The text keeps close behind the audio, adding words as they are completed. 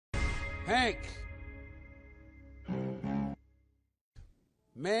Hank.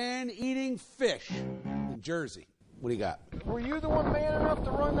 Man-eating fish in Jersey. What do you got? Were you the one man enough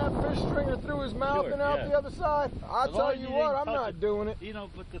to run that fish stringer through his mouth and out the other side? I'll tell you what, I'm not doing it. You know,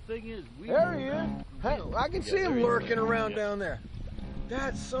 but the thing is, there he is. Hey, I can see him lurking around down there.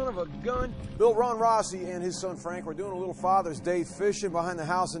 That son of a gun. Bill, Ron Rossi and his son Frank were doing a little Father's Day fishing behind the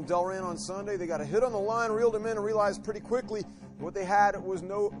house in Delran on Sunday. They got a hit on the line, reeled him in, and realized pretty quickly what they had was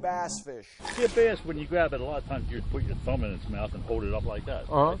no bass fish. See, a bass, when you grab it, a lot of times you put your thumb in its mouth and hold it up like that.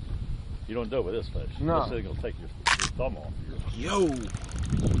 Uh-huh. Right? You don't do it with this fish. No. This thing will take your thumb off. Yo.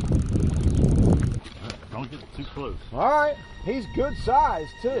 Don't get too close. All right. He's good size,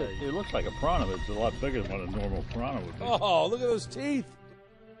 too. Yeah, it looks like a piranha, but it's a lot bigger than what a normal piranha would be. Oh, look at those teeth.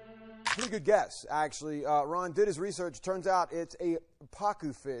 Pretty good guess, actually. Ron did his research. Turns out it's a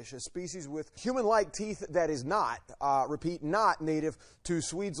pacu fish, a species with human-like teeth that is not, repeat, not native to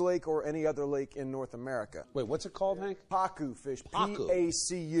Swedes Lake or any other lake in North America. Wait, what's it called, Hank? Pacu fish, Pacu.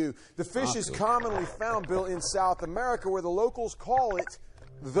 P-A-C-U. The fish Pacu. is commonly found, Bill, in South America, where the locals call it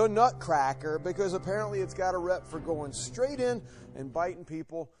the nutcracker because apparently it's got a rep for going straight in and biting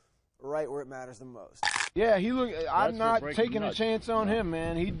people right where it matters the most. Yeah, I'm not taking a chance on him,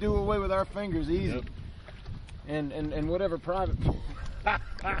 man. He'd do away with our fingers easy. Yep. And whatever private.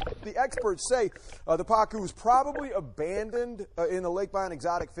 The experts say the pacu was probably abandoned in the lake by an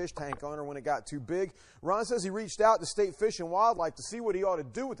exotic fish tank owner when it got too big. Ron says he reached out to State Fish and Wildlife to see what he ought to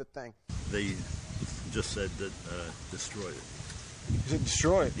do with the thing. They just said that destroy it. Is it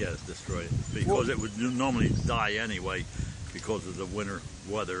destroyed? Yes, destroy it. Because it would normally die anyway because of the winter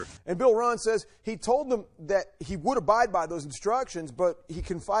weather. And Bill, Ron says he told them that he would abide by those instructions, but he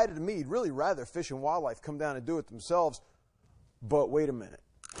confided to me he'd really rather Fish and Wildlife come down and do it themselves. But wait a minute.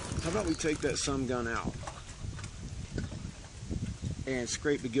 How about we take that sun gun out and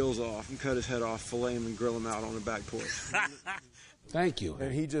scrape the gills off and cut his head off, fillet him, and grill him out on the back porch? Thank you.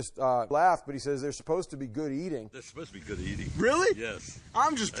 And he just laughed, but he says they're supposed to be good eating. They're supposed to be good eating. Really? Yes.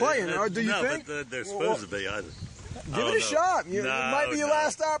 I'm just playing. Do you think? No, but they're supposed to be. Give it a shot. It might be your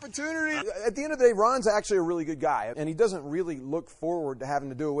last opportunity. At the end of the day, Ron's actually a really good guy, and he doesn't really look forward to having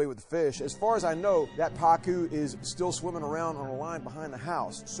to do away with the fish. As far as I know, that pacu is still swimming around on a line behind the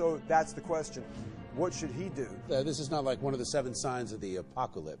house. So that's the question. What should he do? This is not like one of the 7 signs of the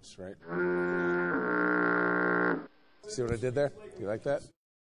apocalypse, right? See what I did there? You like that?